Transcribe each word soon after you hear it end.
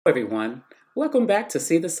Everyone. Welcome back to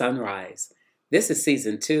See the Sunrise. This is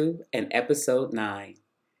season 2 and episode 9.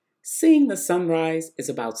 Seeing the sunrise is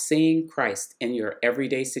about seeing Christ in your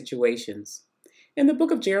everyday situations. In the book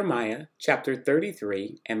of Jeremiah, chapter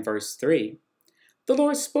 33 and verse 3, the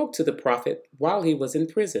Lord spoke to the prophet while he was in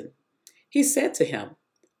prison. He said to him,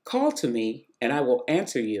 "Call to me, and I will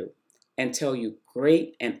answer you and tell you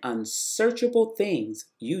great and unsearchable things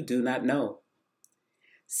you do not know."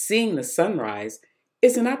 Seeing the sunrise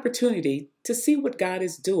is an opportunity to see what God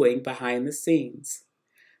is doing behind the scenes.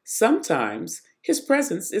 Sometimes his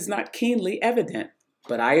presence is not keenly evident,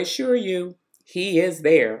 but I assure you, he is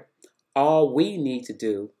there. All we need to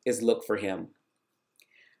do is look for him.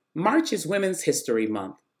 March is Women's History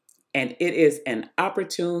Month, and it is an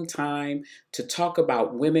opportune time to talk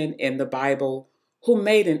about women in the Bible who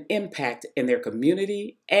made an impact in their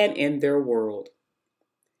community and in their world.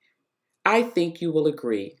 I think you will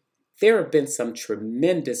agree. There have been some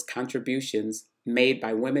tremendous contributions made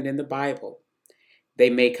by women in the Bible. They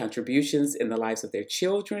made contributions in the lives of their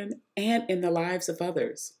children and in the lives of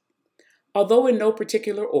others. Although in no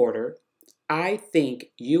particular order, I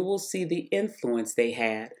think you will see the influence they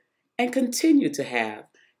had and continue to have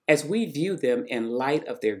as we view them in light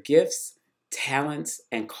of their gifts, talents,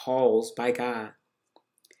 and calls by God.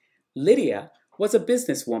 Lydia was a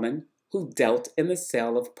businesswoman who dealt in the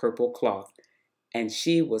sale of purple cloth, and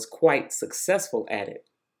she was quite successful at it.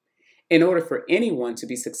 In order for anyone to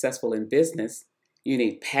be successful in business, you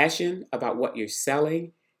need passion about what you're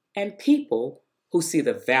selling and people who see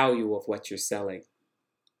the value of what you're selling.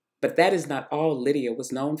 But that is not all Lydia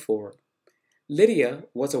was known for. Lydia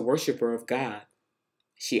was a worshiper of God.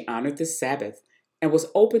 She honored the Sabbath and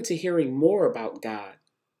was open to hearing more about God.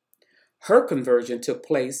 Her conversion took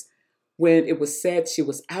place when it was said she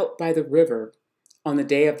was out by the river on the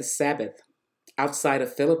day of the Sabbath outside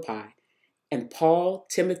of Philippi, and Paul,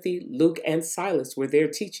 Timothy, Luke, and Silas were there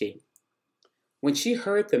teaching. When she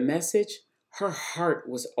heard the message, her heart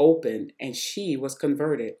was opened and she was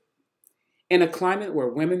converted. In a climate where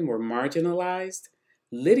women were marginalized,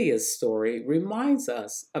 Lydia's story reminds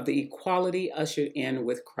us of the equality ushered in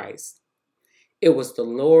with Christ. It was the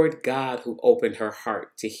Lord God who opened her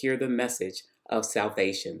heart to hear the message of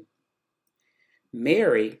salvation.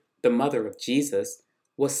 Mary, the mother of Jesus,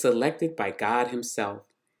 was selected by God Himself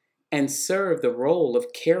and served the role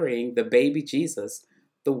of carrying the baby Jesus,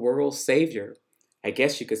 the world's Savior. I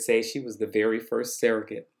guess you could say she was the very first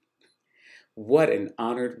surrogate. What an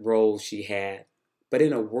honored role she had. But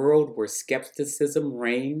in a world where skepticism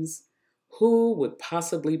reigns, who would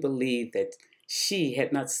possibly believe that she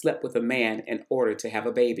had not slept with a man in order to have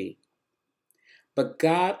a baby? But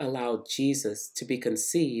God allowed Jesus to be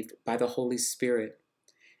conceived by the Holy Spirit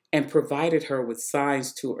and provided her with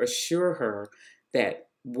signs to assure her that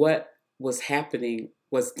what was happening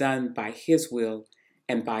was done by His will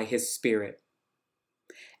and by His Spirit.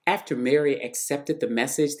 After Mary accepted the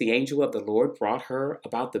message the angel of the Lord brought her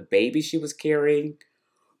about the baby she was carrying,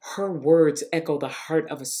 her words echo the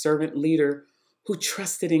heart of a servant leader who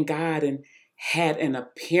trusted in God and had an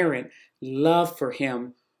apparent love for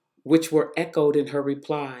Him, which were echoed in her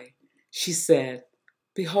reply. She said,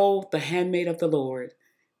 "Behold, the handmaid of the Lord,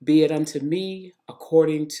 be it unto me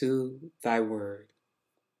according to thy word."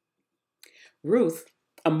 Ruth,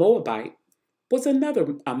 a Moabite, was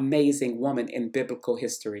another amazing woman in biblical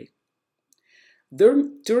history.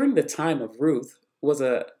 During the time of Ruth was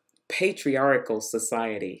a patriarchal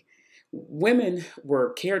society. Women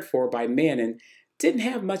were cared for by men and didn't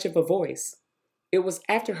have much of a voice. It was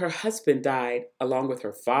after her husband died, along with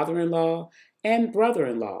her father-in-law and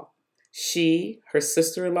brother-in-law. She, her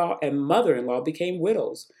sister-in-law, and mother-in-law became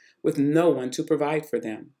widows with no one to provide for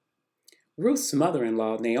them. Ruth's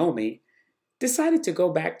mother-in-law, Naomi, decided to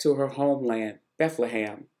go back to her homeland,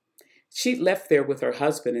 Bethlehem. She left there with her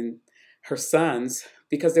husband and her sons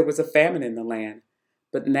because there was a famine in the land.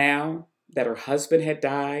 But now that her husband had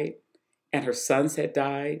died and her sons had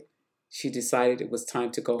died, she decided it was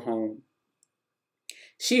time to go home.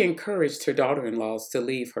 She encouraged her daughter-in-laws to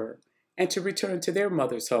leave her and to return to their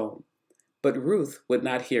mother's home. But Ruth would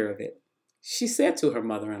not hear of it. She said to her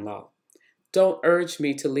mother-in-law, "Don't urge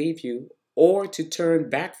me to leave you or to turn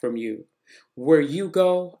back from you. Where you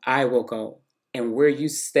go, I will go, and where you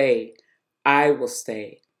stay, I will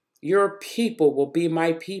stay. Your people will be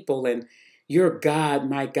my people, and your God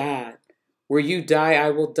my God. Where you die, I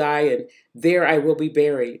will die, and there I will be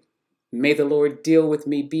buried. May the Lord deal with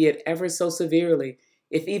me, be it ever so severely,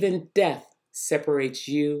 if even death separates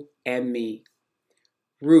you and me."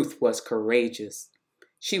 Ruth was courageous.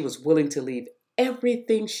 She was willing to leave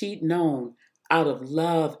everything she'd known out of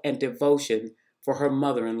love and devotion for her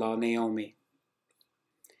mother-in-law, Naomi.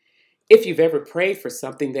 If you've ever prayed for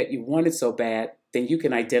something that you wanted so bad, then you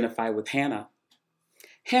can identify with Hannah.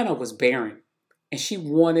 Hannah was barren, and she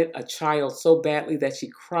wanted a child so badly that she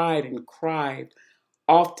cried and cried,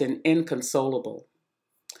 often inconsolable.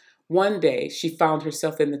 One day, she found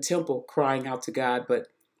herself in the temple crying out to God, but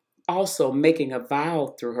also making a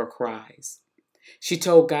vow through her cries. She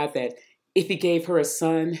told God that if He gave her a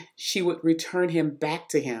son, she would return him back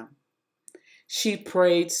to Him. She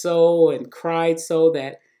prayed so and cried so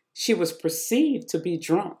that she was perceived to be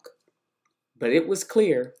drunk, but it was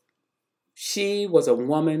clear she was a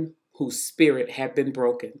woman whose spirit had been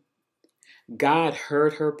broken. God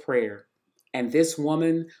heard her prayer, and this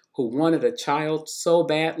woman who wanted a child so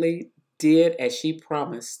badly did as she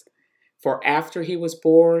promised. For after he was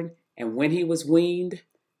born and when he was weaned,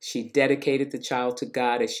 she dedicated the child to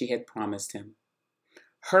God as she had promised him.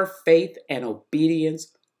 Her faith and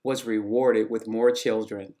obedience was rewarded with more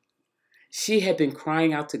children. She had been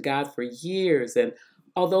crying out to God for years, and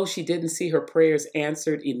although she didn't see her prayers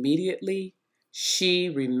answered immediately, she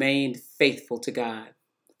remained faithful to God,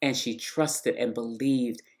 and she trusted and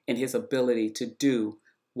believed in His ability to do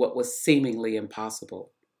what was seemingly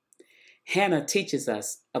impossible. Hannah teaches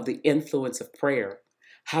us of the influence of prayer,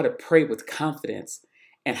 how to pray with confidence,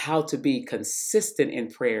 and how to be consistent in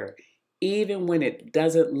prayer, even when it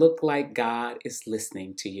doesn't look like God is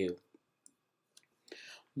listening to you.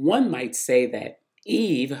 One might say that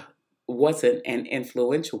Eve wasn't an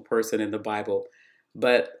influential person in the Bible,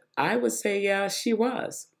 but I would say, yeah, she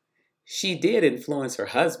was. She did influence her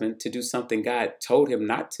husband to do something God told him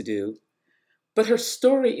not to do, but her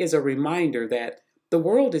story is a reminder that the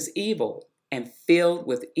world is evil and filled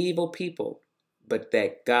with evil people, but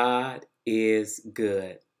that God is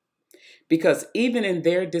good. Because even in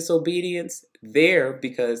their disobedience,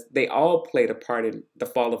 because they all played a part in the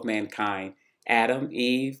fall of mankind, Adam,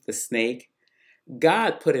 Eve, the snake,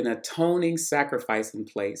 God put an atoning sacrifice in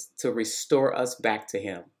place to restore us back to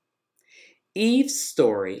Him. Eve's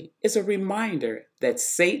story is a reminder that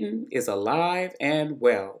Satan is alive and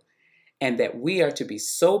well, and that we are to be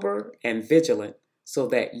sober and vigilant so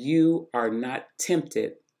that you are not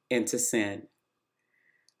tempted into sin.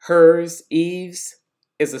 Hers, Eve's,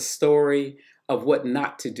 is a story of what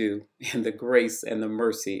not to do in the grace and the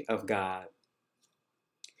mercy of God.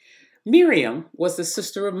 Miriam was the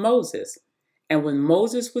sister of Moses, and when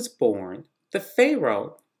Moses was born, the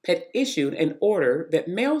Pharaoh had issued an order that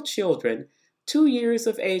male children 2 years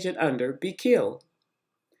of age and under be killed.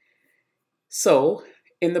 So,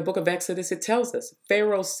 in the book of Exodus, it tells us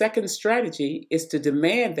Pharaoh's second strategy is to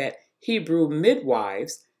demand that Hebrew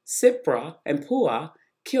midwives, Siphrah and Puah,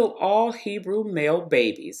 kill all Hebrew male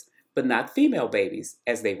babies, but not female babies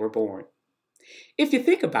as they were born. If you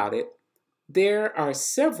think about it, there are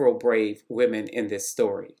several brave women in this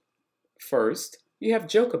story. First, you have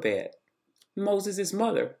Jochebed, Moses'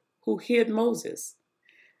 mother, who hid Moses.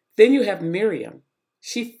 Then you have Miriam.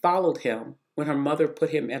 She followed him when her mother put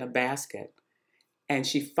him in a basket, and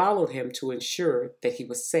she followed him to ensure that he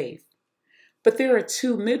was safe. But there are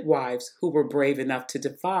two midwives who were brave enough to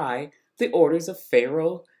defy the orders of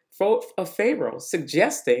Pharaoh,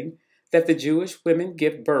 suggesting that the Jewish women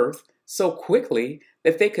give birth so quickly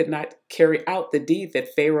that they could not carry out the deed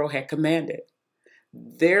that Pharaoh had commanded.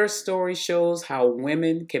 Their story shows how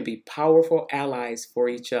women can be powerful allies for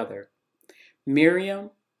each other. Miriam,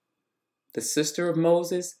 the sister of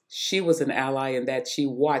Moses, she was an ally in that she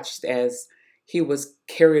watched as he was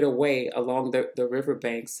carried away along the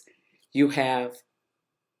riverbanks. You have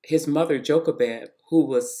his mother, Jochebed, who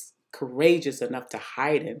was courageous enough to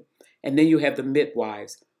hide him. And then you have the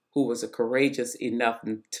midwives, who was courageous enough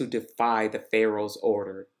to defy the Pharaoh's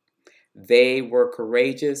order. They were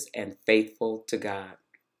courageous and faithful to God.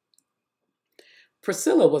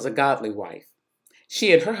 Priscilla was a godly wife.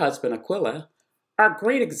 She and her husband, Aquila, are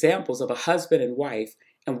great examples of a husband and wife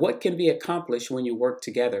and what can be accomplished when you work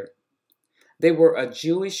together. They were a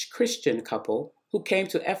Jewish Christian couple who came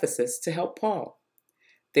to Ephesus to help Paul.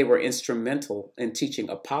 They were instrumental in teaching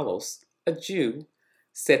Apollos, a Jew,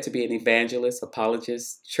 said to be an evangelist,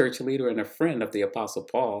 apologist, church leader, and a friend of the Apostle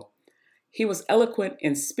Paul. He was eloquent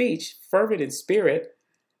in speech, fervent in spirit,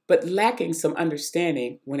 but lacking some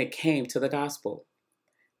understanding when it came to the gospel.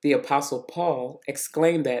 The Apostle Paul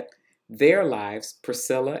exclaimed that their lives,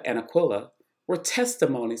 Priscilla and Aquila, were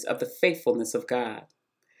testimonies of the faithfulness of God.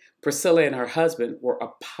 Priscilla and her husband were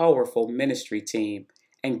a powerful ministry team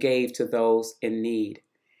and gave to those in need.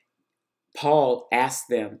 Paul asked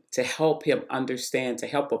them to help him understand, to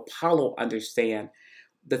help Apollo understand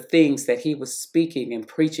the things that he was speaking and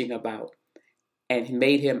preaching about, and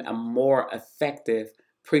made him a more effective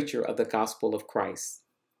preacher of the gospel of Christ.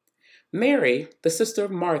 Mary, the sister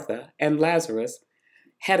of Martha and Lazarus,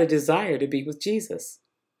 had a desire to be with Jesus.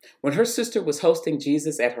 When her sister was hosting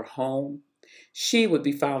Jesus at her home, she would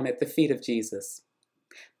be found at the feet of Jesus.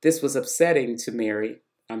 This was upsetting to Mary.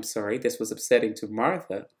 This was upsetting to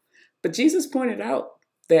Martha. But Jesus pointed out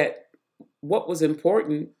that what was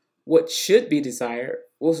important, what should be desired,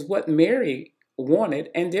 was what Mary wanted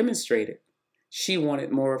and demonstrated. She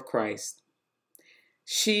wanted more of Christ.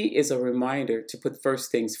 She is a reminder to put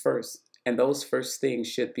first things first, and those first things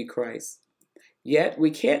should be Christ. Yet we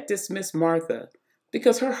can't dismiss Martha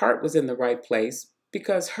because her heart was in the right place,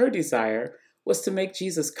 because her desire was to make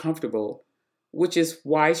Jesus comfortable, which is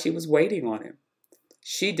why she was waiting on him.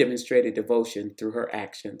 She demonstrated devotion through her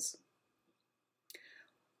actions.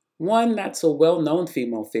 One not so well known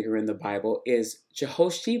female figure in the Bible is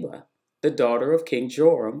Jehosheba, the daughter of King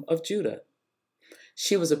Joram of Judah.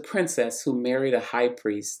 She was a princess who married a high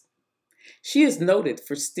priest. She is noted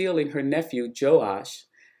for stealing her nephew Joash,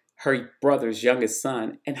 her brother's youngest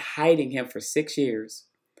son, and hiding him for 6 years.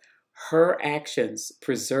 Her actions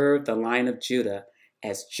preserved the line of Judah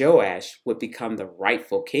as Joash would become the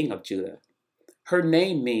rightful king of Judah. Her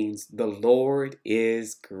name means the Lord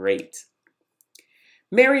is great.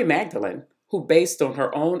 Mary Magdalene, who based on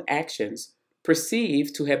her own actions,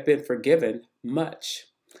 perceived to have been forgiven much.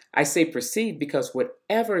 I say perceived because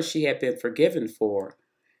whatever she had been forgiven for,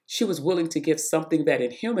 she was willing to give something that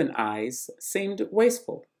in human eyes seemed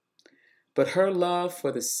wasteful. But her love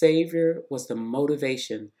for the Savior was the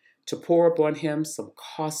motivation to pour upon him some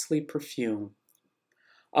costly perfume.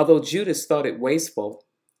 Although Judas thought it wasteful,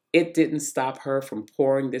 it didn't stop her from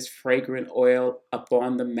pouring this fragrant oil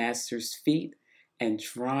upon the Master's feet and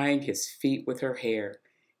drying his feet with her hair.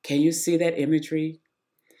 Can you see that imagery?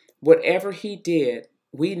 Whatever he did,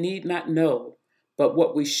 we need not know, but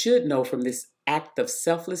what we should know from this act of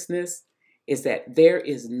selflessness is that there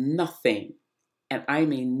is nothing, and I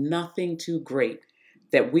mean nothing too great,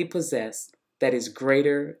 that we possess that is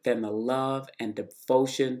greater than the love and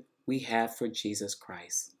devotion we have for Jesus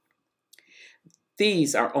Christ.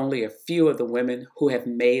 These are only a few of the women who have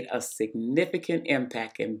made a significant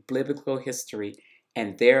impact in biblical history,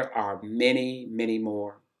 and there are many, many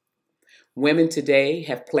more. Women today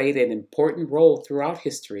have played an important role throughout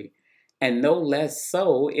history, and no less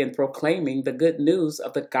so in proclaiming the good news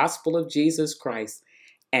of the gospel of Jesus Christ,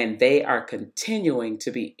 and they are continuing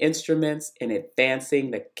to be instruments in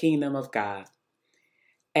advancing the kingdom of God.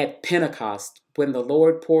 At Pentecost, when the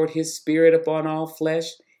Lord poured his Spirit upon all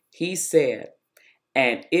flesh, he said,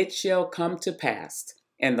 "And it shall come to pass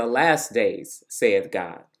in the last days, saith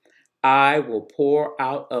God, I will pour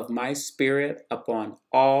out of my Spirit upon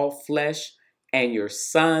all flesh, and your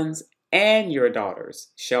sons and your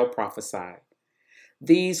daughters shall prophesy."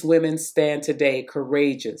 These women stand today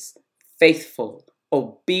courageous, faithful,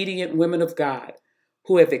 obedient women of God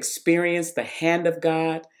who have experienced the hand of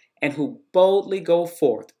God and who boldly go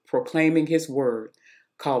forth proclaiming his word,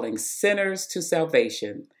 calling sinners to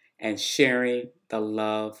salvation and sharing the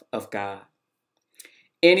love of God.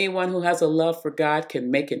 Anyone who has a love for God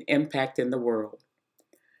can make an impact in the world.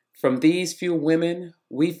 From these few women,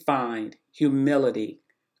 we find humility,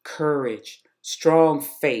 courage, strong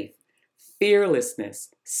faith,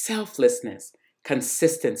 fearlessness, selflessness,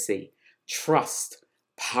 consistency, trust,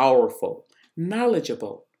 powerful,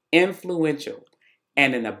 knowledgeable, influential,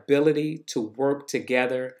 and an ability to work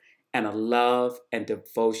together and a love and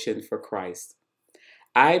devotion for Christ.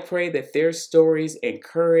 I pray that their stories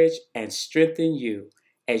encourage and strengthen you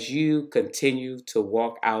as you continue to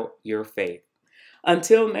walk out your faith.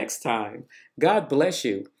 Until next time, God bless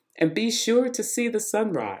you, and be sure to see the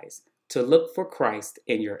sunrise, to look for Christ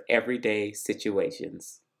in your everyday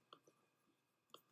situations.